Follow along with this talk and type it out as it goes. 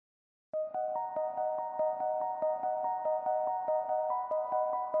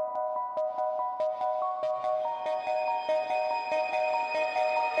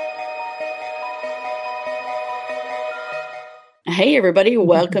Hey, everybody.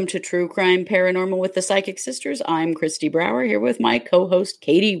 Welcome to True Crime Paranormal with the Psychic Sisters. I'm Kristi Brower here with my co-host,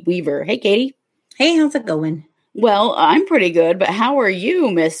 Katie Weaver. Hey, Katie. Hey, how's it going? Well, I'm pretty good, but how are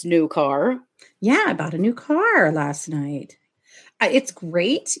you, Miss New Car? Yeah, I bought a new car last night. It's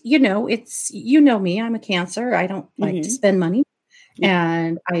great. You know me. I'm a Cancer. I don't like to spend money.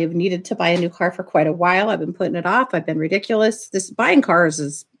 And I have needed to buy a new car for quite a while. I've been putting it off. I've been ridiculous. This buying cars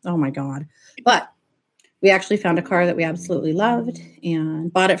is, oh my God. But we actually found a car that we absolutely loved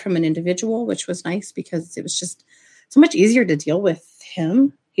and bought it from an individual, which was nice because it was just so much easier to deal with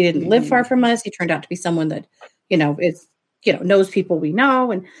him. He didn't live far from us. He turned out to be someone that, knows people we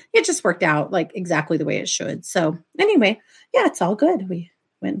know. And it just worked out like exactly the way it should. So anyway, yeah, it's all good. We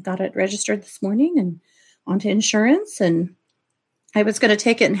went and got it registered this morning and onto insurance. And I was going to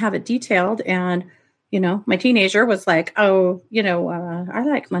take it and have it detailed. And, my teenager was like, I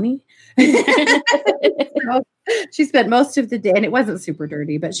like money. So she spent most of the day, and it wasn't super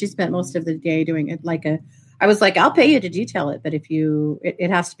dirty, but she spent most of the day doing it I was like, I'll pay you to detail it, but it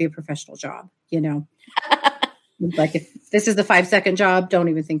has to be a professional job, Like if this is the 5-second job, don't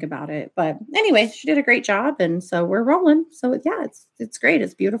even think about it. But anyway, she did a great job. And so we're rolling. So yeah, it's great.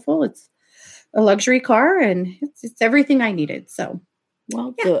 It's beautiful. It's a luxury car and it's everything I needed. So.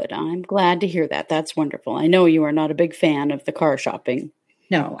 Well, yeah. Good. I'm glad to hear that. That's wonderful. I know you are not a big fan of the car shopping.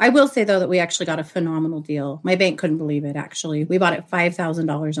 No, I will say, though, that we actually got a phenomenal deal. My bank couldn't believe it, actually. We bought it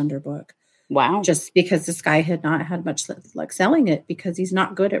 $5,000 under book. Wow. Just because this guy had not had much luck selling it because he's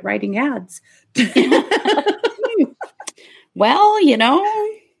not good at writing ads. Well,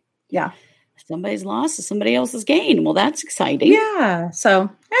 Yeah. Somebody's loss is somebody else's gain. Well, that's exciting. Yeah. So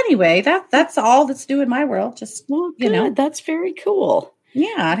anyway, that's all that's new in my world. Just, good. That's very cool.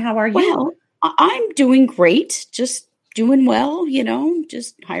 Yeah. How are you? Well, I'm doing great. Just doing well,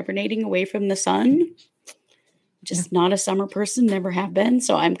 just hibernating away from the sun. Just not a summer person, never have been.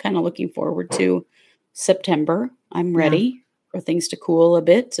 So I'm kind of looking forward to September. I'm ready for things to cool a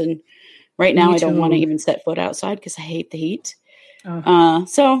bit. And right now I don't want to even set foot outside because I hate the heat.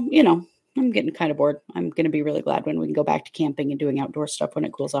 So, I'm getting kind of bored. I'm going to be really glad when we can go back to camping and doing outdoor stuff when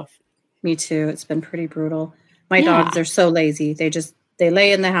it cools off. Me too. It's been pretty brutal. My dogs are so lazy. They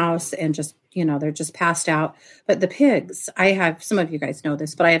lay in the house and just, they're just passed out. But the pigs, some of you guys know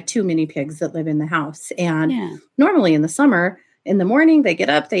this, but I have 2 mini pigs that live in the house. And normally in the summer, in the morning, they get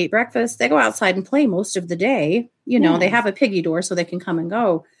up, they eat breakfast, they go outside and play most of the day. They have a piggy door so they can come and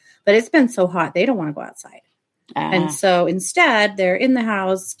go. But it's been so hot, they don't want to go outside. And so instead, they're in the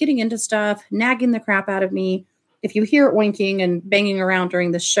house, getting into stuff, nagging the crap out of me. If you hear oinking and banging around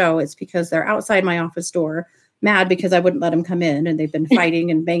during the show, it's because they're outside my office door, mad because I wouldn't let them come in. And they've been fighting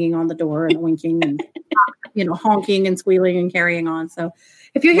and banging on the door and oinking and, honking and squealing and carrying on. So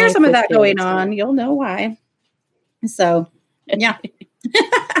if you hear some of that going on, you'll know why. So, yeah.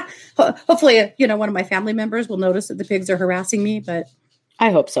 Hopefully, one of my family members will notice that the pigs are harassing me, but I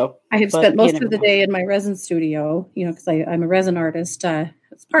hope so. I have spent most of the day in my resin studio, because I'm a resin artist.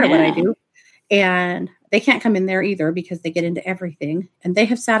 It's part of what I do. And they can't come in there either because they get into everything. And they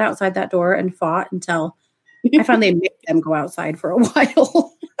have sat outside that door and fought until I finally made them go outside for a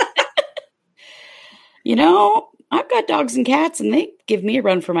while. I've got dogs and cats and they give me a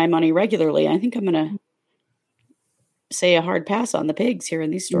run for my money regularly. I think I'm going to say a hard pass on the pigs here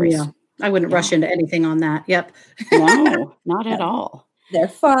in these stories. Yeah, I wouldn't rush into anything on that. Yep. No, not at all. They're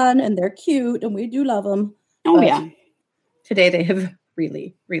fun and they're cute and we do love them. Oh, yeah. Today they have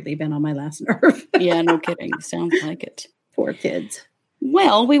really, really been on my last nerve. Yeah, no kidding. Sounds like it. Poor kids.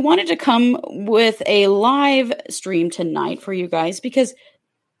 Well, we wanted to come with a live stream tonight for you guys because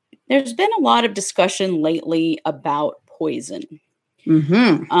there's been a lot of discussion lately about poison.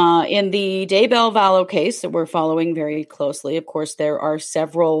 Mm-hmm. In the Daybell Vallow case that we're following very closely, of course, there are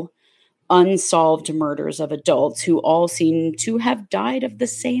several unsolved murders of adults who all seem to have died of the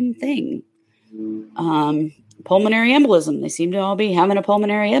same thing. Pulmonary embolism. They seem to all be having a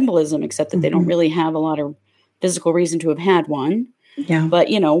pulmonary embolism, except that they don't really have a lot of physical reason to have had one. Yeah. But,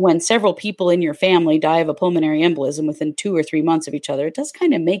 when several people in your family die of a pulmonary embolism within 2 or 3 months of each other, it does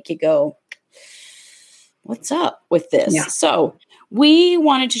kind of make you go, what's up with this? Yeah. So we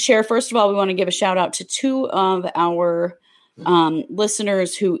wanted to share, first of all, we want to give a shout out to 2 of our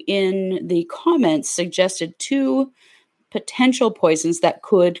listeners who in the comments suggested 2 potential poisons that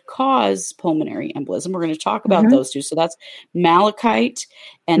could cause pulmonary embolism. We're going to talk about those 2. So that's malachite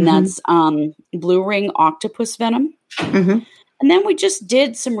and that's blue ring octopus venom. And then we just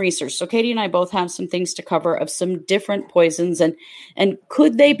did some research. So Katie and I both have some things to cover of some different poisons and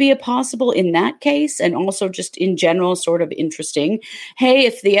could they be a possible in that case? And also just in general, sort of interesting. Hey,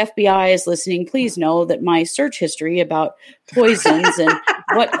 if the FBI is listening, please know that my search history about poisons and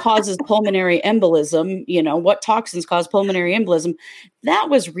what causes pulmonary embolism, what toxins cause pulmonary embolism, that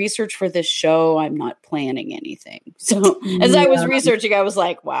was research for this show. I'm not planning anything. So as I was researching, I was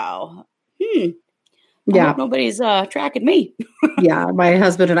like, wow, I hope nobody's tracking me. Yeah, my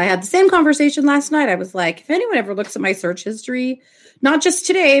husband and I had the same conversation last night. I was like, if anyone ever looks at my search history, not just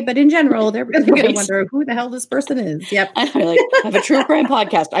today, but in general, they're really going to wonder who the hell this person is. Yep. I have a true crime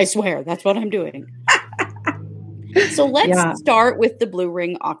podcast. I swear, that's what I'm doing. So let's start with the blue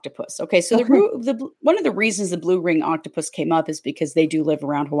ring octopus. Okay, so one of the reasons the blue ring octopus came up is because they do live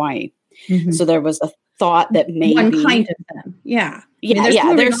around Hawaii. Mm-hmm. So there was a thought that maybe one kind of them. Yeah.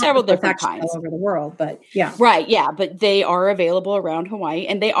 There's several different kinds all over the world, but yeah. Right, yeah, but they are available around Hawaii,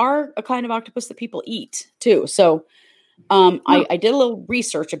 and they are a kind of octopus that people eat too. So I did a little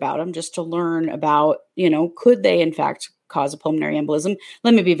research about them just to learn about, could they in fact cause a pulmonary embolism?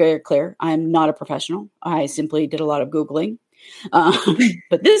 Let me be very clear. I'm not a professional. I simply did a lot of Googling,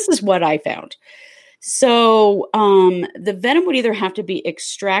 but this is what I found. So the venom would either have to be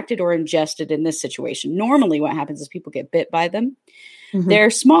extracted or ingested in this situation. Normally what happens is people get bit by them. Mm-hmm. They're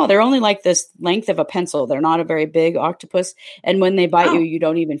small. They're only like this length of a pencil. They're not a very big octopus. And when they bite you, you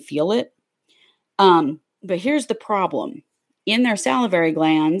don't even feel it. But here's the problem. In their salivary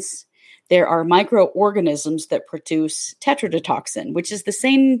glands, there are microorganisms that produce tetrodotoxin, which is the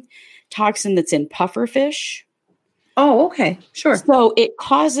same toxin that's in pufferfish. Oh, okay. Sure. So it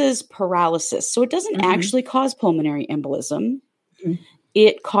causes paralysis. So it doesn't actually cause pulmonary embolism. Mm-hmm.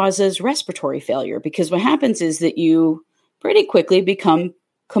 It causes respiratory failure because what happens is that you pretty quickly become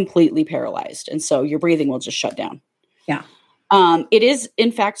completely paralyzed. And so your breathing will just shut down. Yeah. It is,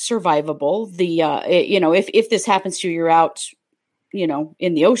 in fact, survivable. If this happens to you, you're out,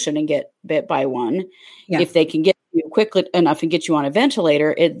 in the ocean and get bit by one. Yeah. If they can get you quickly enough and get you on a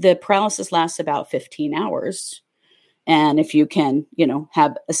ventilator, the paralysis lasts about 15 hours. And if you can,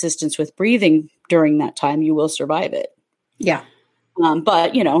 have assistance with breathing during that time, you will survive it. Yeah.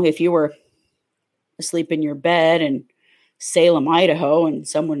 But, if you were asleep in your bed in Salem, Idaho, and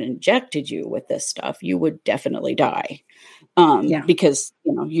someone injected you with this stuff, you would definitely die. Because,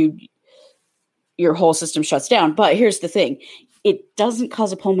 your whole system shuts down. But here's the thing. It doesn't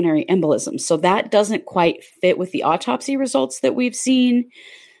cause a pulmonary embolism. So that doesn't quite fit with the autopsy results that we've seen.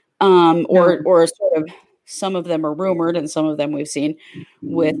 Or sort of, some of them are rumored and some of them we've seen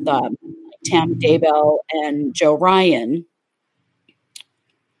with Tammy Daybell and Joe Ryan.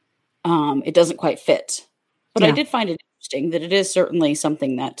 It doesn't quite fit. But I did find it interesting that it is certainly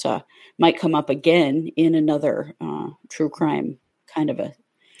something that might come up again in another true crime kind of a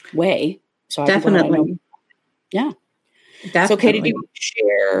way. So definitely. Yeah. Definitely. So Katie, do you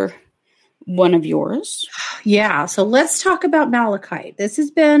share one of yours? Yeah. So let's talk about malachite. This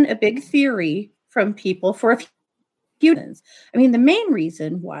has been a big theory from people for a few reasons. I mean, the main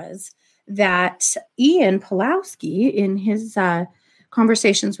reason was that Ian Pulowski, in his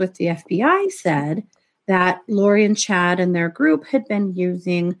conversations with the FBI, said that Lori and Chad and their group had been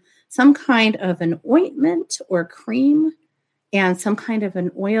using some kind of an ointment or cream and some kind of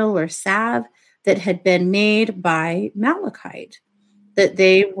an oil or salve that had been made by malachite, that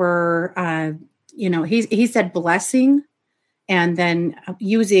they were, he said blessing and then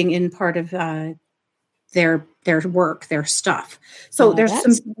using in part of their work, their stuff. So there's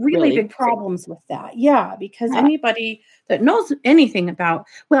some really big problems with that. Yeah, because anybody that knows anything about,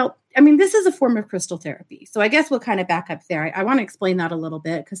 this is a form of crystal therapy. So I guess we'll kind of back up there. I want to explain that a little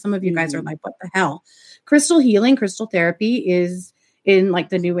bit because some of you guys are like, what the hell? Crystal healing, crystal therapy is in like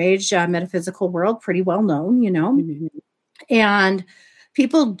the New Age metaphysical world, pretty well known, Mm-hmm. And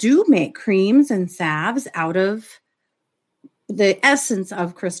people do make creams and salves out of the essence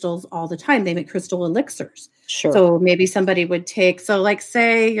of crystals all the time. They make crystal elixirs. Sure. So maybe somebody would take,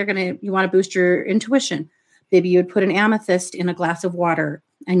 say you want to boost your intuition. Maybe you would put an amethyst in a glass of water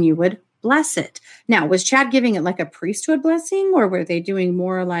and you would bless it. Now, was Chad giving it like a priesthood blessing or were they doing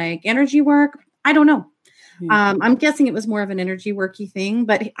more like energy work? I don't know. Mm-hmm. I'm guessing it was more of an energy worky thing,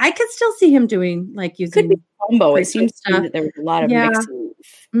 but I could still see him doing like using could be combo. It seems to me that there was a lot of mixing.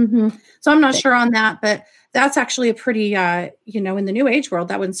 Mm-hmm. So I'm not sure on that, but that's actually a pretty, in the New Age world,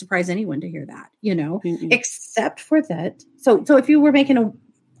 that wouldn't surprise anyone to hear that, except for that. So if you were making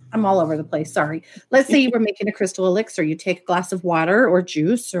I'm all over the place. Sorry. Let's say you were making a crystal elixir. You take a glass of water or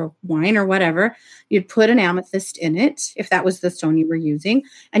juice or wine or whatever. You'd put an amethyst in it, if that was the stone you were using,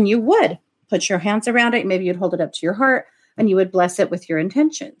 and you would put your hands around it. Maybe you'd hold it up to your heart and you would bless it with your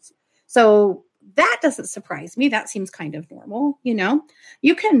intentions. So that doesn't surprise me. That seems kind of normal.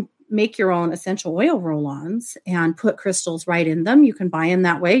 You can make your own essential oil roll-ons and put crystals right in them. You can buy them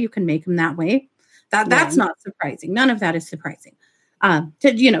that way. You can make them that way. That's not surprising. None of that is surprising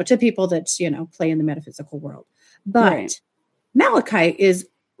to people that, play in the metaphysical world. But malachite is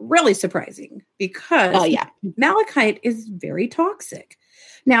really surprising because malachite is very toxic.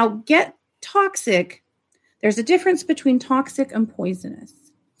 Now, get toxic. There's a difference between toxic and poisonous.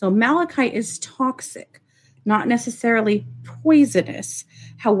 So malachite is toxic, not necessarily poisonous.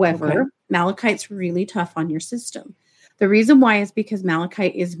 However, malachite's really tough on your system. The reason why is because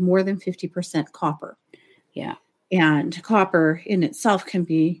malachite is more than 50% copper. Yeah. And copper in itself can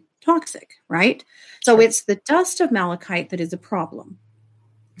be toxic, right? So it's the dust of malachite that is a problem.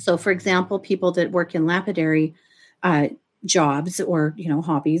 So, for example, people that work in lapidary jobs or,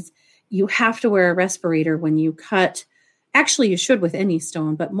 hobbies, you have to wear a respirator when you cut. Actually, you should with any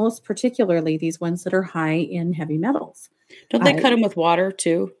stone, but most particularly these ones that are high in heavy metals. Don't they cut them with water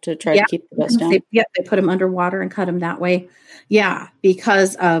too to try to keep the dust down? They put them underwater and cut them that way. Yeah,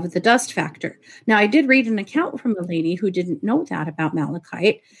 because of the dust factor. Now, I did read an account from a lady who didn't know that about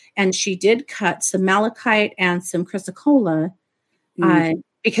malachite, and she did cut some malachite and some chrysocolla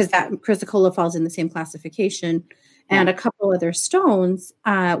because that chrysocolla falls in the same classification, and a couple other stones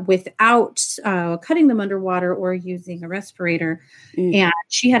without cutting them underwater or using a respirator. And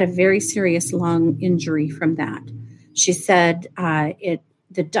she had a very serious lung injury from that. She said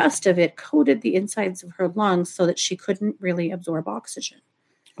the dust of it coated the insides of her lungs so that she couldn't really absorb oxygen.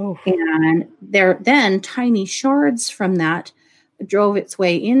 Oh. And then tiny shards from that drove its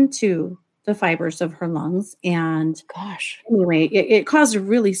way into the fibers of her lungs. And anyway, it caused a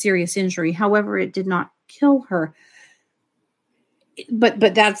really serious injury. However, it did not kill her. But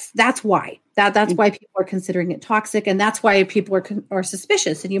that's why. That's why people are considering it toxic, and that's why people are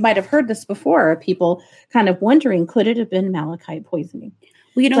suspicious. And you might have heard this before, people kind of wondering, could it have been malachite poisoning?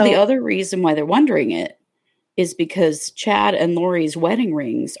 Well, the other reason why they're wondering it is because Chad and Lori's wedding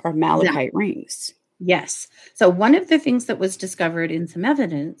rings are malachite rings. Yes. So one of the things that was discovered in some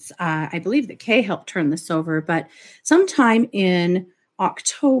evidence, I believe that Kay helped turn this over, but sometime in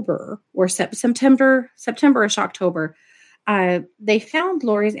October or September-ish October, they found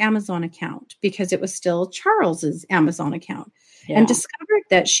Lori's Amazon account because it was still Charles's Amazon account and discovered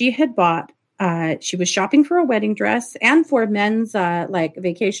that she had bought, she was shopping for a wedding dress and for men's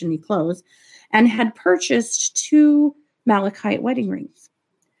vacation-y clothes and had purchased 2 malachite wedding rings.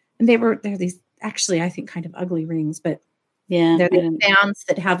 And they're these actually, I think, kind of ugly rings, but they're the bands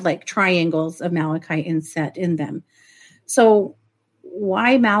that have like triangles of malachite inset in them. So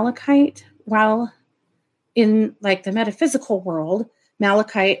why malachite? Well, in like the metaphysical world,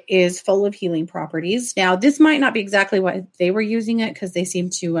 malachite is full of healing properties. Now, this might not be exactly what they were using it because they seem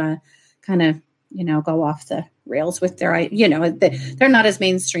to kind of, go off the rails with their, they're not as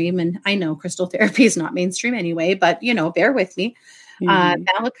mainstream. And I know crystal therapy is not mainstream anyway, but, bear with me.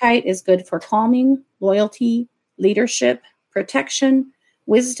 Malachite is good for calming, loyalty, leadership, protection,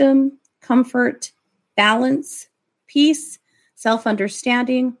 wisdom, comfort, balance, peace,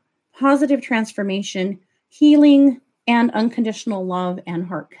 self-understanding, positive transformation, healing, and unconditional love and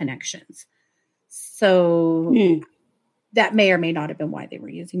heart connections. So that may or may not have been why they were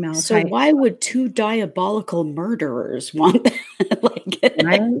using malachite. So why would 2 diabolical murderers want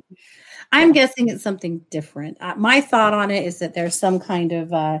that? I'm guessing it's something different. My thought on it is that there's some kind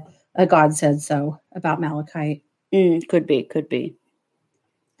of a God said so about malachite. Could be.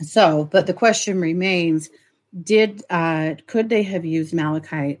 So, but the question remains, could they have used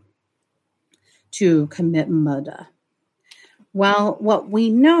malachite to commit murder? Well, what we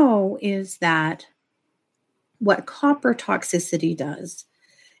know is that what copper toxicity does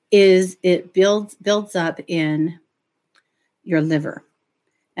is it builds up in your liver.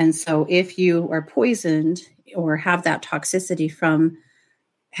 And so if you are poisoned or have that toxicity from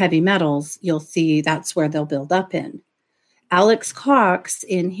heavy metals, you'll see that's where they'll build up in. Alex Cox,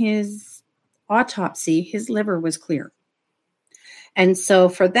 in his autopsy, his liver was clear. And so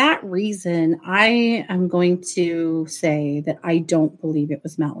for that reason, I am going to say that I don't believe it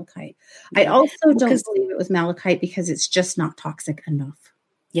was malachite. I also don't believe it was malachite because it's just not toxic enough.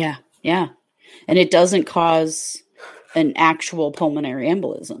 Yeah. And it doesn't cause an actual pulmonary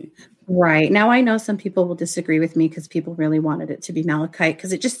embolism. Right. Now, I know some people will disagree with me because people really wanted it to be malachite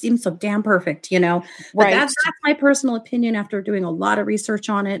because it just seems so damn perfect, But that's my personal opinion after doing a lot of research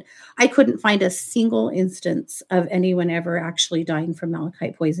on it. I couldn't find a single instance of anyone ever actually dying from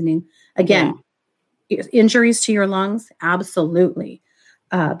malachite poisoning. Again, injuries to your lungs, absolutely.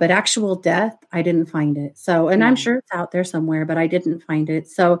 But actual death, I didn't find it. So, and I'm sure it's out there somewhere, but I didn't find it.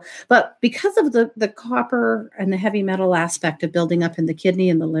 So, but because of the copper and the heavy metal aspect of building up in the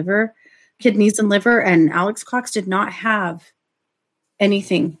kidneys and liver, and Alex Cox did not have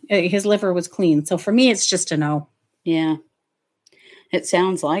anything. His liver was clean. So for me, it's just a no. Yeah. It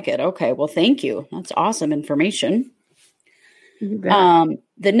sounds like it. Okay. Well, thank you. That's awesome information.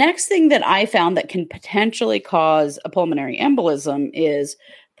 The next thing that I found that can potentially cause a pulmonary embolism is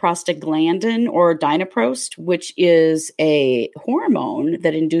prostaglandin or dinoprost, which is a hormone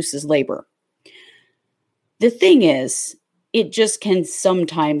that induces labor. The thing is, it just can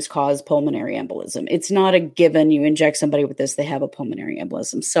sometimes cause pulmonary embolism. It's not a given. You inject somebody with this, they have a pulmonary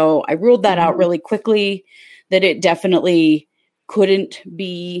embolism. So I ruled that out really quickly, that it definitely couldn't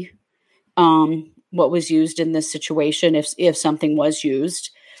be what was used in this situation if something was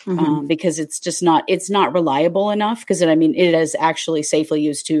used, because it's not reliable enough, because it is actually safely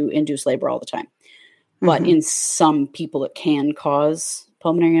used to induce labor all the time. But in some people, it can cause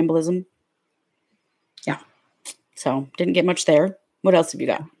pulmonary embolism. Yeah. So didn't get much there. What else have you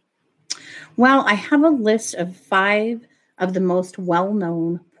got? Well, I have a list of 5 of the most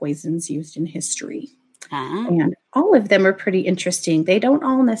well-known poisons used in history. And all of them are pretty interesting. They don't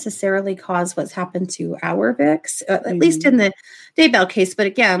all necessarily cause what's happened to our Vicks, at least in the Daybell case. But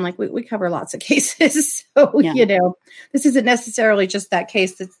again, like we cover lots of cases. So, this isn't necessarily just that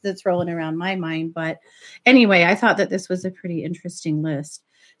case that's rolling around my mind. But anyway, I thought that this was a pretty interesting list.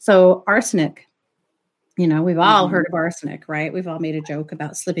 So arsenic, we've all heard of arsenic, right? We've all made a joke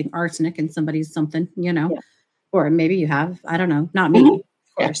about slipping arsenic in somebody's something, or maybe you have. I don't know. Not me.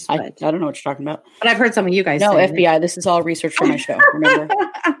 Of course, I don't know what you're talking about. But I've heard some of you guys say FBI, it. This is all research for my show, remember?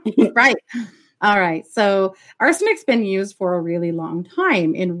 Right. All right. So arsenic's been used for a really long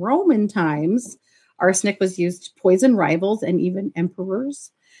time. In Roman times, arsenic was used to poison rivals and even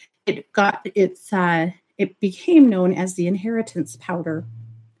emperors. It became known as the inheritance powder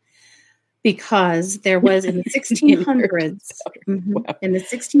because there was in the 1600s, in the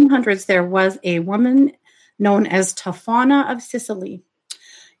 1600s, there was a woman known as Tafana of Sicily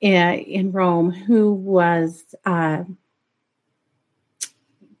in Rome who was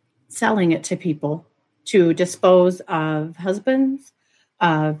selling it to people to dispose of husbands,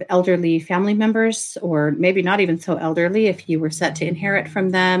 of elderly family members, or maybe not even so elderly if you were set to inherit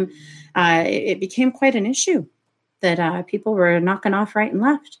from them. It became quite an issue that people were knocking off right and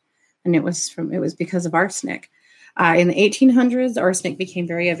left. And it was because of arsenic. In the 1800s, arsenic became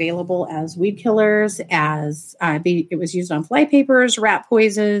very available as weed killers, it was used on fly papers, rat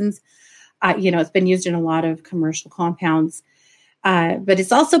poisons. It's been used in a lot of commercial compounds, but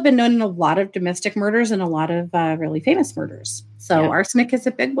it's also been known in a lot of domestic murders and a lot of really famous murders. So arsenic is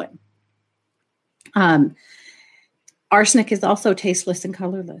a big one. Arsenic is also tasteless and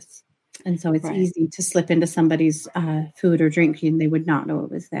colorless. And so it's easy to slip into somebody's food or drink and they would not know it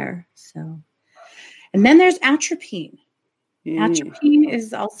was there. So, and then there's atropine. Atropine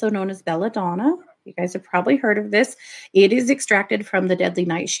is also known as belladonna. You guys have probably heard of this. It is extracted from the deadly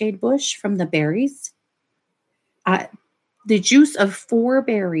nightshade bush, from the berries. The juice of 4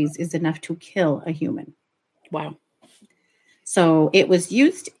 berries is enough to kill a human. Wow. So it was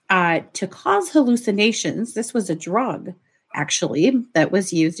used to cause hallucinations. This was a drug, actually, that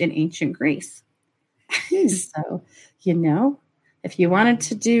was used in ancient Greece. So, if you wanted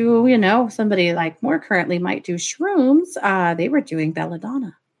to do, somebody like more currently might do shrooms, they were doing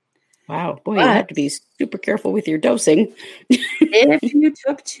belladonna. Wow. Boy, you have to be super careful with your dosing. If you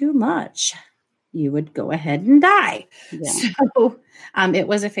took too much, you would go ahead and die. Yeah. So it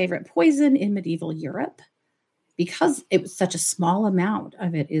was a favorite poison in medieval Europe because it was such a small amount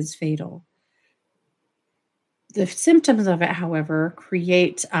of it is fatal. The symptoms of it, however,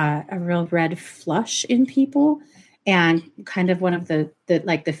 create a real red flush in people and kind of one of the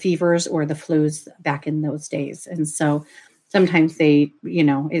fevers or the flus back in those days. And so sometimes they,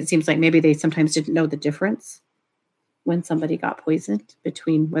 it seems like maybe they sometimes didn't know the difference when somebody got poisoned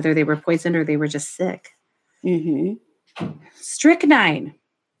between whether they were poisoned or they were just sick. Strychnine.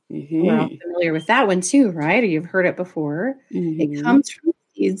 We're all familiar with that one too, right? Or you've heard it before. It comes from the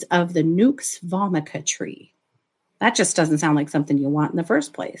seeds of the Nux vomica tree. That just doesn't sound like something you want in the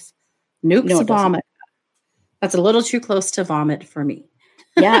first place. Nux vomica. That's a little too close to vomit for me.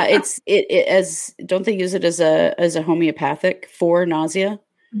 Yeah, don't they use it as a homeopathic for nausea?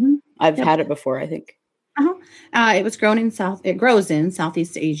 I've had it before, I think. It grows in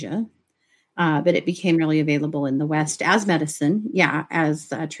Southeast Asia, but it became really available in the West as medicine. Yeah,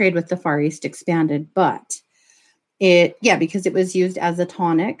 as trade with the Far East expanded, but because it was used as a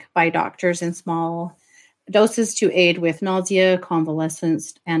tonic by doctors in small doses to aid with nausea,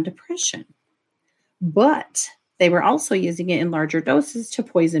 convalescence, and depression. But they were also using it in larger doses to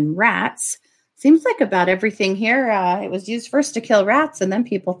poison rats. Seems like about everything here, it was used first to kill rats, and then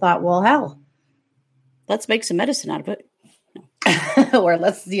people thought, well, hell. Let's make some medicine out of it. No. Or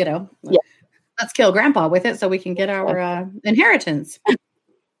let's kill grandpa with it so we can get our inheritance.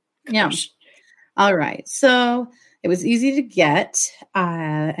 Yeah. All right. So it was easy to get,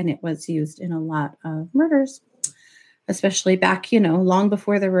 and it was used in a lot of murders, especially back, long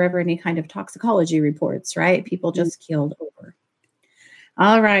before there were ever any kind of toxicology reports, right? People just killed over.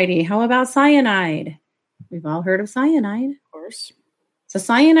 All righty. How about cyanide? We've all heard of cyanide. Of course. So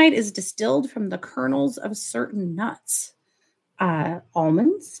cyanide is distilled from the kernels of certain nuts.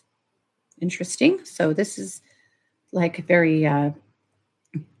 Almonds. Interesting. So this is like a very,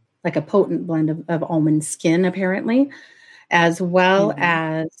 like a potent blend of almond skin, apparently, as well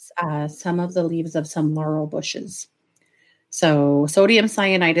as some of the leaves of some laurel bushes. So sodium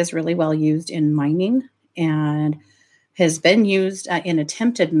cyanide is really well used in mining and has been used in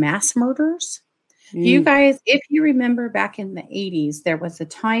attempted mass murders. You guys, if you remember back in the 80s, there was a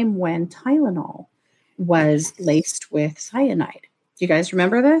time when Tylenol was laced with cyanide. Do you guys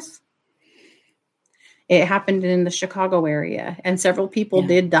remember this? It happened in the Chicago area, and several people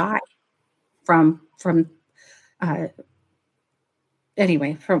did die from Tylenol.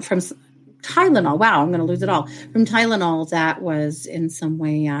 Wow, I'm going to lose it all. From Tylenol that was in some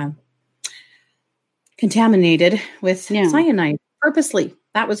way contaminated with cyanide purposely.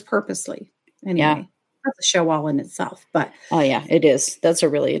 That was purposely. Anyway, that's a show all in itself. But it is. That's a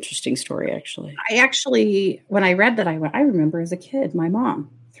really interesting story, actually. When I read that, I remember as a kid, my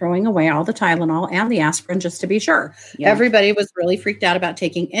mom throwing away all the Tylenol and the aspirin just to be sure. Yeah. Everybody was really freaked out about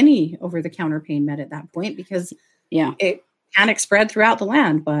taking any over-the-counter pain med at that point because it panic spread throughout the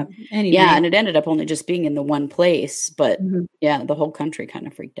land. But anyway. Yeah, and it ended up only just being in the one place. But the whole country kind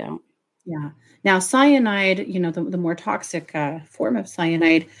of freaked out. Yeah. Now, cyanide, the more toxic form of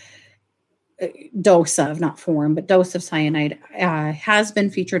cyanide, dose of cyanide has been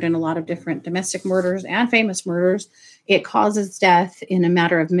featured in a lot of different domestic murders and famous murders. It causes death in a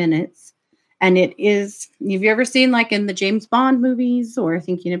matter of minutes. And have you ever seen like in the James Bond movies or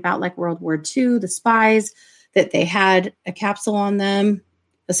thinking about like World War II, the spies, that they had a capsule on them,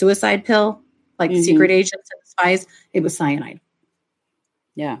 a suicide pill, like secret agents and spies? It was cyanide.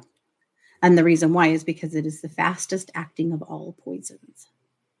 Yeah. And the reason why is because it is the fastest acting of all poisons.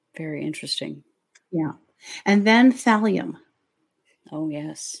 Very interesting. Yeah. And then thallium. Oh,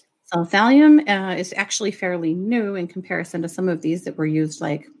 yes. So thallium is actually fairly new in comparison to some of these that were used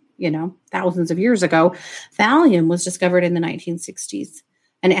thousands of years ago. Thallium was discovered in the 1960s,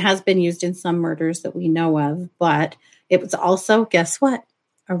 and it has been used in some murders that we know of, but it was also, guess what?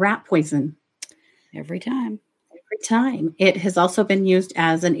 A rat poison. Every time. It has also been used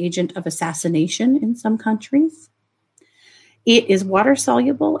as an agent of assassination in some countries. It is water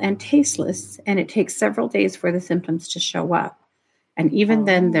soluble and tasteless, and it takes several days for the symptoms to show up. And even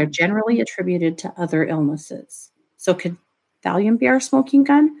then, they're generally attributed to other illnesses. So could thallium be our smoking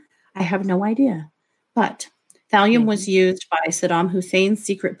gun? I have no idea. But thallium was used by Saddam Hussein's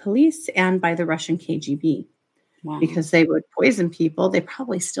secret police and by the Russian KGB. Wow. Because they would poison people. They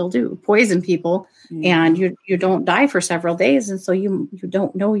probably still do poison people. And you don't die for several days. And so you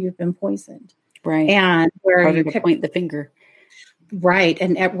don't know you've been poisoned. Right. And where you point the finger. Right.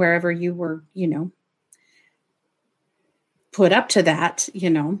 And wherever you were, put up to that,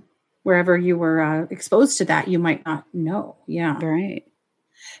 wherever you were exposed to that, you might not know. Yeah. Right.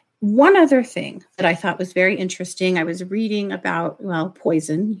 One other thing that I thought was very interesting, I was reading about,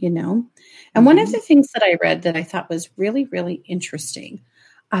 poison, and one of the things that I read that I thought was really, really interesting,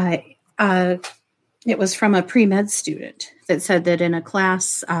 it was from a pre-med student that said that in a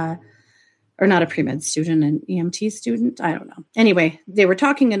class, or not a pre-med student, an EMT student, I don't know. Anyway, they were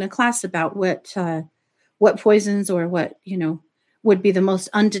talking in a class about what poisons or what, would be the most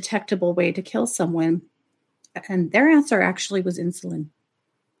undetectable way to kill someone. And their answer actually was insulin.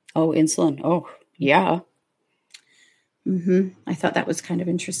 Oh, insulin. Oh, yeah. I thought that was kind of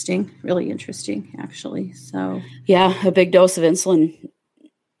interesting, really interesting, actually. So yeah, a big dose of insulin,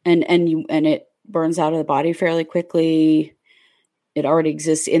 and it burns out of the body fairly quickly. It already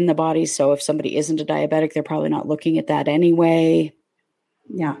exists in the body, so if somebody isn't a diabetic, they're probably not looking at that anyway.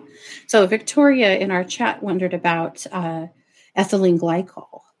 Yeah. So Victoria in our chat wondered about ethylene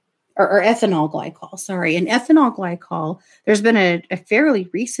glycol. Or ethanol glycol, sorry. In ethanol glycol, there's been a fairly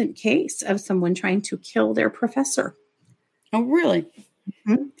recent case of someone trying to kill their professor. Oh, really?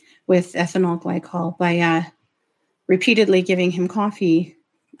 With ethanol glycol by repeatedly giving him coffee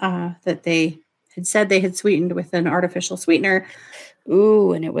that they had said they had sweetened with an artificial sweetener.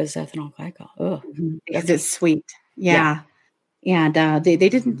 Ooh, and it was ethanol glycol. Oh, because it's sweet. Yeah. And they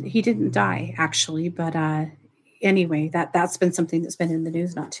didn't. He didn't die actually, but anyway, that's been something that's been in the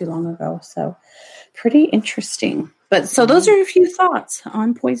news not too long ago. So pretty interesting. But so those are a few thoughts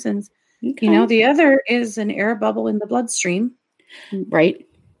on poisons. Okay. The other is an air bubble in the bloodstream. Right.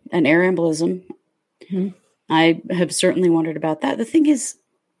 An air embolism. Mm-hmm. I have certainly wondered about that. The thing is,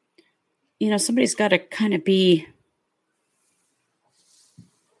 somebody's got to kind of be,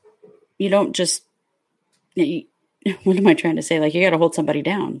 you don't just, what am I trying to say? Like, you got to hold somebody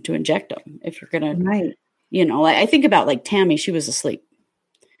down to inject them if you're going to, right. I think about like Tammy, she was asleep.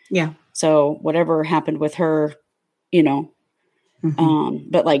 Yeah. So whatever happened with her,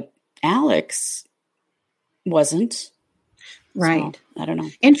 but like Alex wasn't. Right. So, I don't know.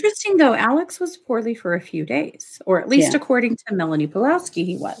 Interesting though, Alex was poorly for a few days, or at least according to Melanie Pulowski,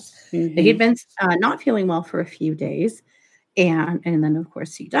 he was. Mm-hmm. He'd been not feeling well for a few days. And then of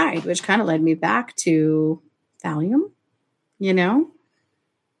course he died, which kind of led me back to Thallium,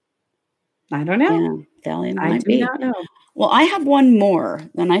 I don't know. Yeah, Thallium I might do be. not know. Well, I have one more,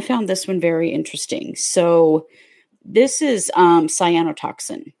 and I found this one very interesting. So this is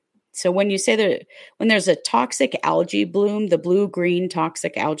cyanotoxin. So when you say that when there's a toxic algae bloom, the blue-green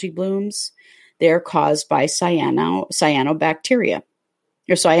toxic algae blooms, they're caused by cyanobacteria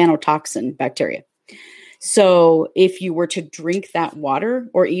or cyanotoxin bacteria. So if you were to drink that water,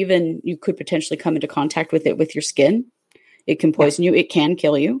 or even you could potentially come into contact with it with your skin, it can poison you. It can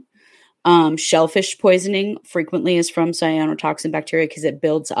kill you. Shellfish poisoning frequently is from cyanotoxin bacteria because it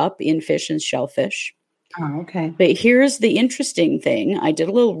builds up in fish and shellfish. Oh, okay. But here's the interesting thing. I did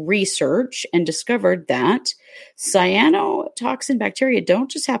a little research and discovered that cyanotoxin bacteria don't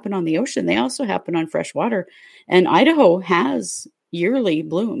just happen on the ocean. They also happen on fresh water. And Idaho has yearly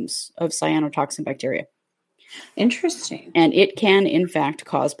blooms of cyanotoxin bacteria. Interesting. And it can, in fact,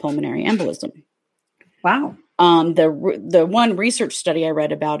 cause pulmonary embolism. Wow. The one research study I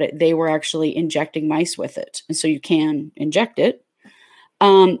read about it, they were actually injecting mice with it. And so you can inject it.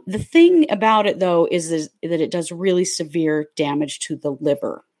 The thing about it, though, is that it does really severe damage to the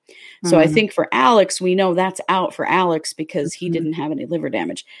liver. So I think for Alex, we know that's out for Alex because he didn't have any liver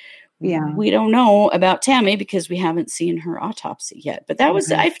damage. Yeah. We don't know about Tammy because we haven't seen her autopsy yet. But that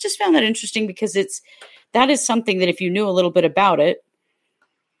was, I've just found that interesting because that is something that if you knew a little bit about it,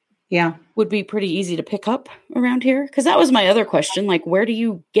 would be pretty easy to pick up around here. Because that was my other question. Like, where do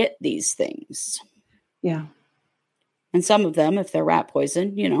you get these things? Yeah. And some of them, if they're rat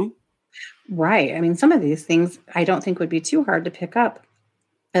poison, Right. I mean, some of these things I don't think would be too hard to pick up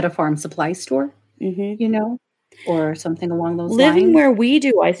at a farm supply store, or something along those lines. Living where we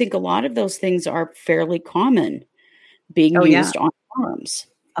do, I think a lot of those things are fairly common being used on farms.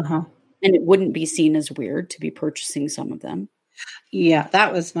 Uh-huh. And it wouldn't be seen as weird to be purchasing some of them. Yeah,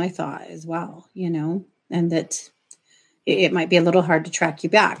 that was my thought as well, and that it might be a little hard to track you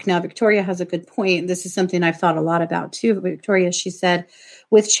back. Now, Victoria has a good point. This is something I've thought a lot about too. Victoria, she said,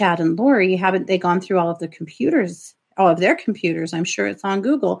 with Chad and Lori, haven't they gone through all of their computers? I'm sure it's on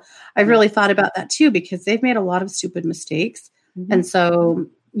Google. I've really thought about that too, because they've made a lot of stupid mistakes. Mm-hmm. And so,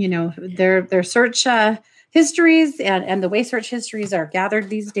 their search histories and the way search histories are gathered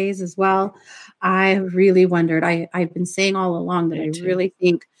these days as well. I really wondered, I've been saying all along that I really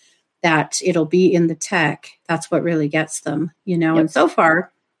think that it'll be in the tech. That's what really gets them, and so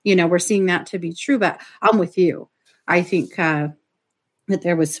far, we're seeing that to be true, but I'm with you. I think that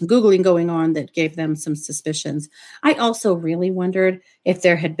there was some Googling going on that gave them some suspicions. I also really wondered if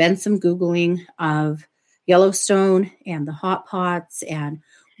there had been some Googling of Yellowstone and the hot pots and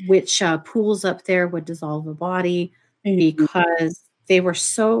which pools up there would dissolve a body, because they were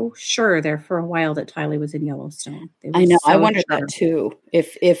so sure there for a while that Tylee was in Yellowstone. I know. I wondered that too.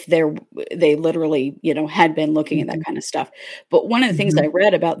 If they literally, had been looking at that kind of stuff. But one of the things I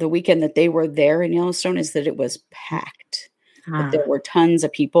read about the weekend that they were there in Yellowstone is that it was packed. That there were tons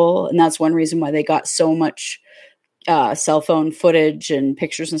of people, and that's one reason why they got so much cell phone footage and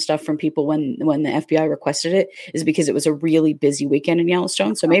pictures and stuff from people when the FBI requested it, is because it was a really busy weekend in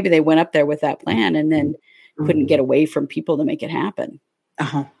Yellowstone. So maybe they went up there with that plan and then couldn't get away from people to make it happen.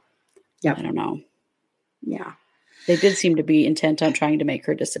 Yeah, I don't know. Yeah, they did seem to be intent on trying to make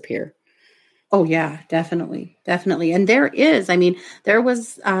her disappear. Oh yeah, definitely. And there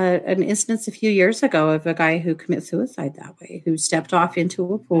was an instance a few years ago of a guy who committed suicide that way, who stepped off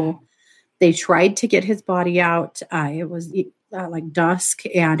into a pool. They tried to get his body out. It was like dusk,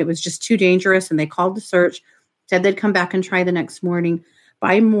 and it was just too dangerous. And they called the search, said they'd come back and try the next morning.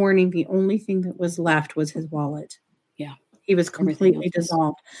 By morning, the only thing that was left was his wallet. Yeah. He was Everything else completely is.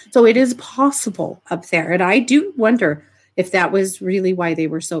 dissolved. So it is possible up there. And I do wonder if that was really why they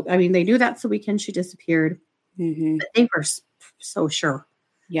were so, I mean, they knew that's the weekend she disappeared, but they were so sure,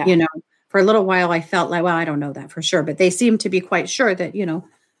 Yeah. For a little while I felt like, well, I don't know that for sure, but they seemed to be quite sure that,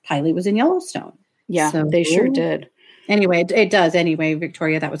 Kylie was in Yellowstone. Yeah, So they sure did. anyway, it does. Anyway,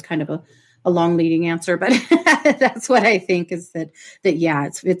 Victoria, that was kind of a long leading answer, but that's what I think is that yeah,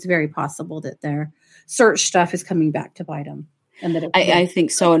 it's very possible that their search stuff is coming back to bite them. And that I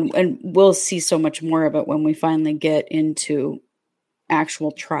think so. And we'll see so much more of it when we finally get into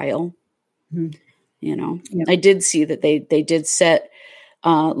actual trial. Yep. I did see that they did set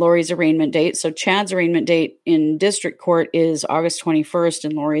Lori's arraignment date. So Chad's arraignment date in district court is August 21st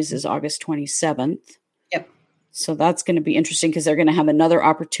and Lori's is August 27th. Yep. So that's going to be interesting because they're going to have another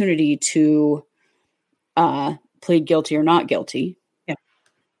opportunity to plead guilty or not guilty.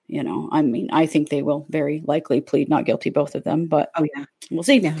 Yeah. I mean, I think they will very likely plead not guilty, both of them, but we'll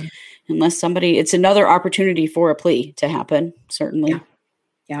see. Yeah. Unless it's another opportunity for a plea to happen, certainly.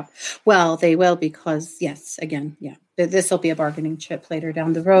 Yeah. Well, they will because, yes, again, this will be a bargaining chip later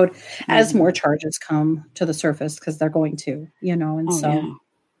down the road as more charges come to the surface because they're going to, and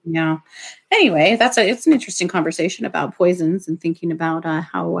yeah. Anyway, it's an interesting conversation about poisons and thinking about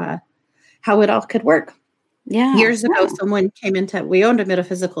how it all could work. Yeah. Years ago, someone came we owned a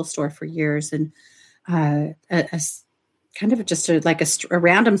metaphysical store for years, and a kind of just a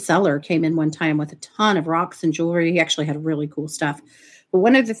random seller came in one time with a ton of rocks and jewelry. He actually had really cool stuff. But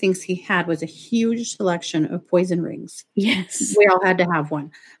one of the things he had was a huge selection of poison rings. Yes. We all had to have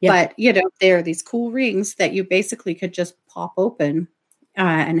one. Yeah. But, there are these cool rings that you basically could just pop open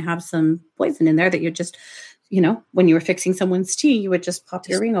and have some poison in there that you just, when you were fixing someone's tea, you would just pop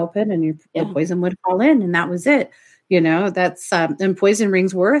your ring open and the poison would fall in, and that was it. That's and poison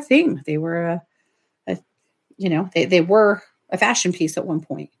rings were a thing. They were they were a fashion piece at one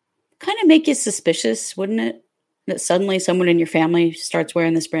point. Kind of make you suspicious, wouldn't it? That suddenly someone in your family starts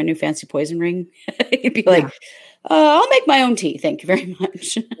wearing this brand new fancy poison ring. You'd be like, I'll make my own tea. Thank you very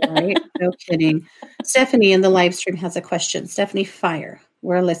much. Right? No kidding. Stephanie in the live stream has a question. Stephanie, fire.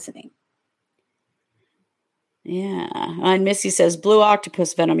 We're listening. Yeah. And Missy says, blue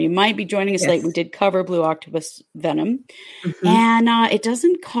octopus venom. You might be joining us late. We did cover blue octopus venom. Mm-hmm. And it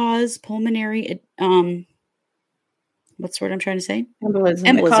doesn't cause pulmonary, what's the word I'm trying to say?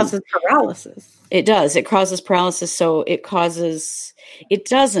 Embolism. It causes paralysis. It does. It causes paralysis. So it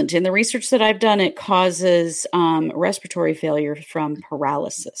doesn't. In the research that I've done, it causes respiratory failure from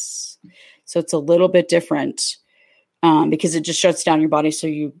paralysis. So it's a little bit different because it just shuts down your body. So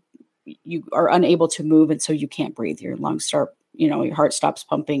you are unable to move. And so you can't breathe. Your lungs start, your heart stops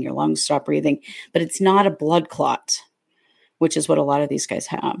pumping, your lungs stop breathing. But it's not a blood clot, which is what a lot of these guys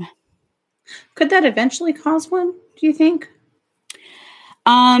have. Could that eventually cause one, do you think?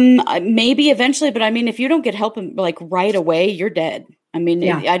 Maybe eventually, but I mean, if you don't get help right away, you're dead. I mean,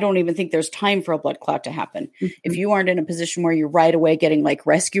 I don't even think there's time for a blood clot to happen. Mm-hmm. If you aren't in a position where you're right away getting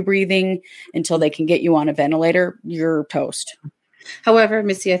rescue breathing until they can get you on a ventilator, you're toast. However,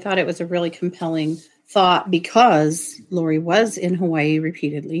 Missy, I thought it was a really compelling thought because Lori was in Hawaii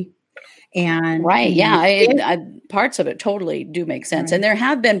repeatedly. And parts of it totally do make sense. Right. And there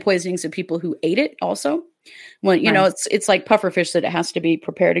have been poisonings of people who ate it also. When it's like pufferfish, that it has to be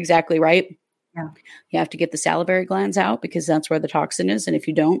prepared exactly right. Yeah. You have to get the salivary glands out because that's where the toxin is. And if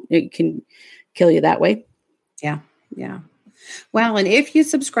you don't, it can kill you that way. Yeah. Yeah. Well, and if you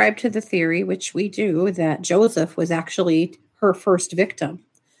subscribe to the theory, which we do, that Joseph was actually her first victim,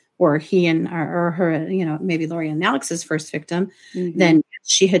 or he and or her, maybe Lori and Alex's first victim, then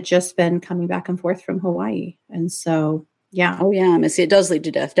she had just been coming back and forth from Hawaii. And so, yeah. Oh, yeah, Missy, it does lead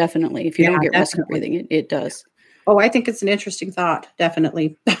to death, definitely. If you don't get rescue breathing, it does. Oh, I think it's an interesting thought,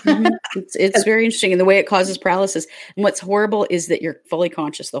 definitely. It's very interesting in the way it causes paralysis. And what's horrible is that you're fully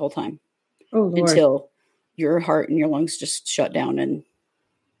conscious the whole time. Oh, Lord. Until your heart and your lungs just shut down and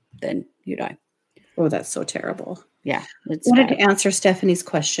then you die. Oh, that's so terrible. Yeah. I wanted to answer Stephanie's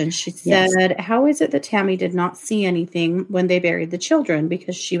question. She said, how is it that Tammy did not see anything when they buried the children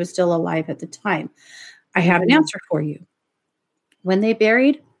because she was still alive at the time? I have an answer for you. When they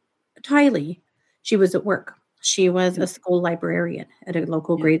buried Tylee, she was at work. She was a school librarian at a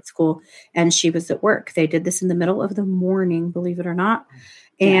local grade school, and she was at work. They did this in the middle of the morning, believe it or not.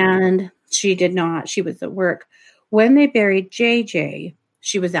 And she did not. She was at work. When they buried JJ,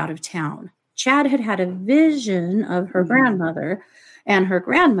 she was out of town. Chad had a vision of her grandmother, and her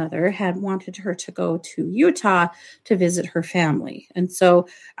grandmother had wanted her to go to Utah to visit her family. And so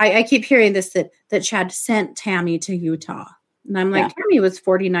I keep hearing this, that Chad sent Tammy to Utah. And I'm like, Tammy was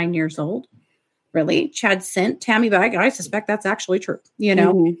 49 years old. really? Chad sent Tammy back? I suspect that's actually true, you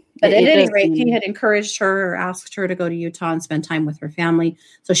know? Mhm. But It at any does rate, he seem had encouraged her or asked her to go to Utah and spend time with her family.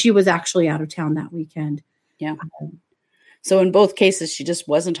 So she was actually out of town that weekend. yeah. Um, So in both cases, she just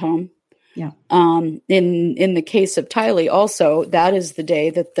wasn't home. yeah. In the case of Tylee, also, that is the day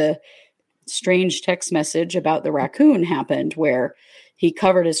that the strange text message about the raccoon happened, where he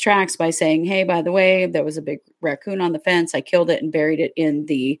covered his tracks by saying, "Hey, by the way, there was a big raccoon on the fence. I killed it and buried it in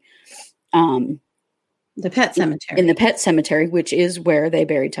the pet in the cemetery. pet cemetery, which is where they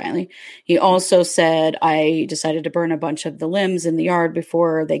buried Tylee." He also said, "I decided to burn a bunch of the limbs in the yard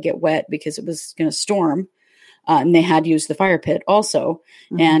before they get wet because it was going to storm." And they had used the fire pit also.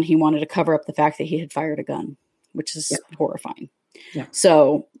 Mhm. And he wanted to cover up the fact that he had fired a gun, which is Yep. horrifying. Yeah.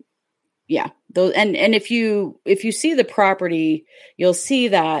 So, yeah. Those, and if you see the property, you'll see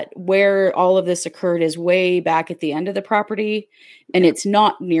that where all of this occurred is way back at the end of the property, and it's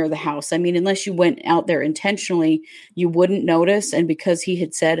not near the house. I mean, unless you went out there intentionally, you wouldn't notice. And because he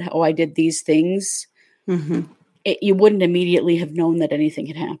had said, "Oh, I did these things," Mhm. you wouldn't immediately have known that anything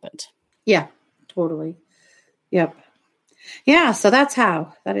had happened. Yeah, totally. Yep. Yeah, so that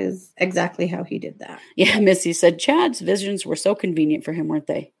is exactly how he did that. Yeah, Missy said Chad's visions were so convenient for him, weren't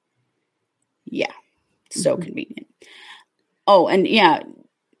they? Yeah, so convenient. Oh, and yeah,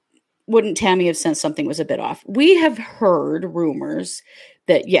 wouldn't Tammy have sensed something was a bit off? We have heard rumors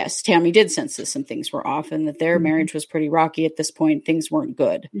that, yes, Tammy did sense that some things were off and that their marriage was pretty rocky at this point. Things weren't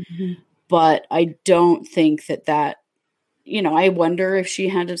good. But I don't think that, I wonder if she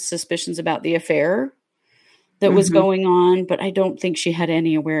had suspicions about the affair that was going on, but I don't think she had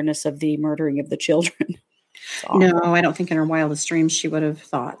any awareness of the murdering of the children. No, I don't think in her wildest dreams she would have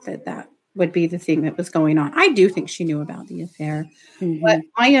thought that would be the thing that was going on. I do think she knew about the affair. But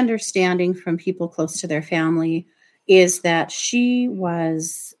my understanding from people close to their family is that she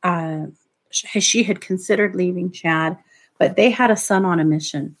had considered leaving Chad, but they had a son on a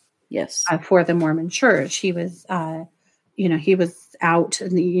mission. Yes. For the Mormon Church. He was, he was out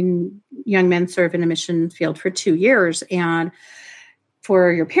in the young men serve in a mission field for 2 years, and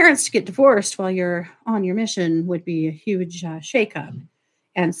for your parents to get divorced while you're on your mission would be a huge shakeup.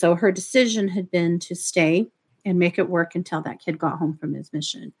 And so her decision had been to stay and make it work until that kid got home from his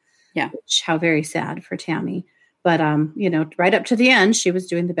mission. Yeah. How very sad for Tammy. But, right up to the end, she was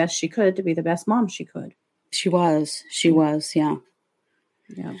doing the best she could to be the best mom she could. She was. Yeah.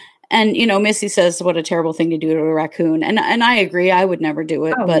 Yeah. And, Missy says, what a terrible thing to do to a raccoon. And I agree. I would never do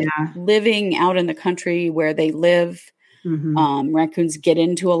it. But living out in the country where they live, raccoons get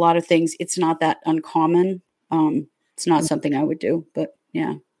into a lot of things. It's not that uncommon. It's not something I would do, but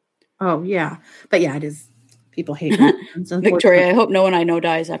yeah. Oh, yeah. But yeah, it is. People hate raccoons. Victoria, I hope no one I know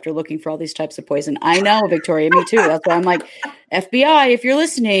dies after looking for all these types of poison. I know, Victoria, me too. That's why I'm like, FBI, if you're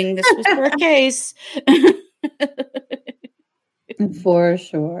listening, this was for a case. For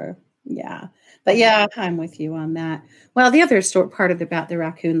sure. Yeah. But yeah, I'm with you on that. Well, the other part about the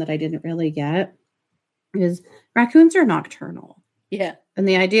raccoon that I didn't really get is raccoons are nocturnal. Yeah. And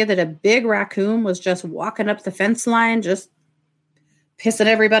the idea that a big raccoon was just walking up the fence line, just pissing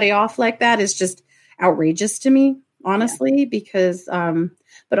everybody off like that is just outrageous to me, honestly, because,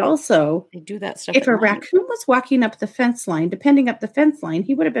 but also they do that stuff. If a raccoon was walking up the fence line, depending up the fence line,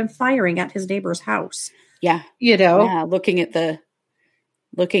 he would have been firing at his neighbor's house. Yeah. Yeah. Looking at the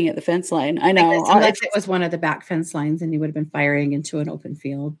fence line. I know. Unless it was one of the back fence lines and he would have been firing into an open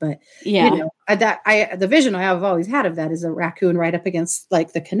field. But, the vision I've always had of that is a raccoon right up against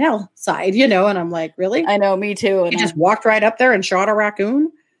like the canal side, and I'm like, really? I know, me too. He just walked right up there and shot a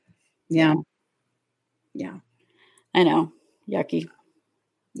raccoon. Yeah. Yeah. I know. Yucky.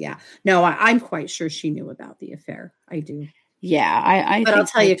 Yeah. No, I'm quite sure she knew about the affair. I do. Yeah. But I'll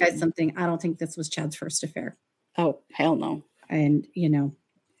tell you guys something. I don't think this was Chad's first affair. Oh, hell no. And,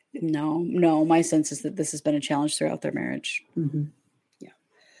 No. My sense is that this has been a challenge throughout their marriage. Mm-hmm. Yeah.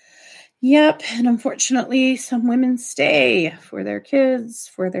 Yep. And unfortunately, some women stay for their kids,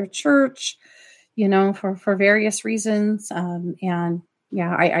 for their church, for various reasons.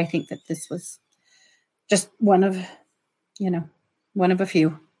 I think that this was just one of a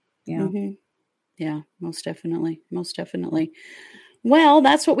few. Yeah. Mm-hmm. Yeah, most definitely. Well,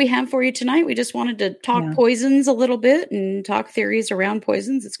 that's what we have for you tonight. We just wanted to talk poisons a little bit and talk theories around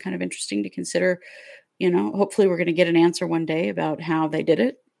poisons. It's kind of interesting to consider, hopefully we're going to get an answer one day about how they did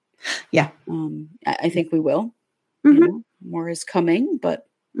it. Yeah. I think we will. More is coming, but.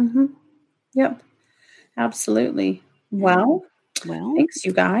 Yep. Absolutely. Well, thanks,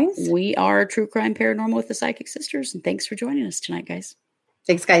 you guys. We are True Crime Paranormal with the Psychic Sisters, and thanks for joining us tonight, guys.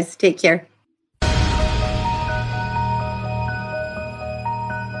 Thanks, guys. Take care.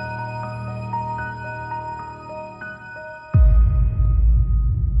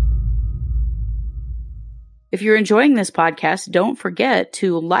 If you're enjoying this podcast, don't forget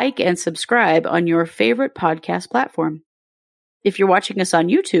to like and subscribe on your favorite podcast platform. If you're watching us on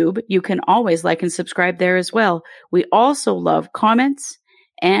YouTube, you can always like and subscribe there as well. We also love comments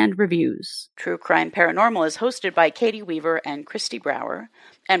and reviews. True Crime Paranormal is hosted by Katie Weaver and Kristi Brower,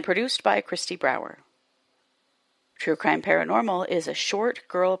 and produced by Kristi Brower. True Crime Paranormal is a Short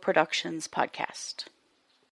Girl Productions podcast.